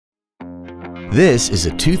This is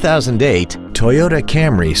a 2008 Toyota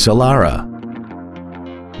Camry Solara.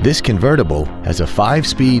 This convertible has a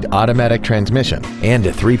 5-speed automatic transmission and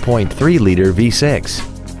a 3.3-liter V6.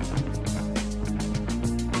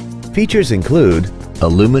 Features include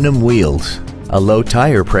aluminum wheels, a low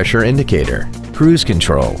tire pressure indicator, cruise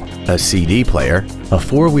control, a CD player, a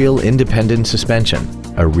 4-wheel independent suspension,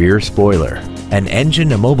 a rear spoiler, an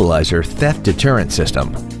engine immobilizer theft deterrent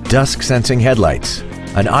system, dusk sensing headlights,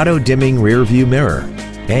 an auto-dimming rear view mirror,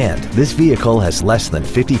 and this vehicle has less than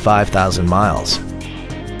 55,000 miles.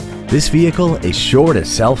 This vehicle is sure to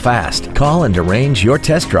sell fast. Call and arrange your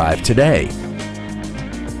test drive today.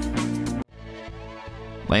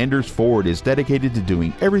 Landers Ford is dedicated to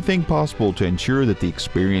doing everything possible to ensure that the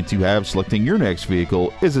experience you have selecting your next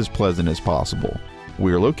vehicle is as pleasant as possible.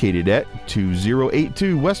 We are located at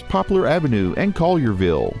 2082 West Poplar Avenue in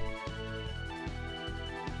Collierville.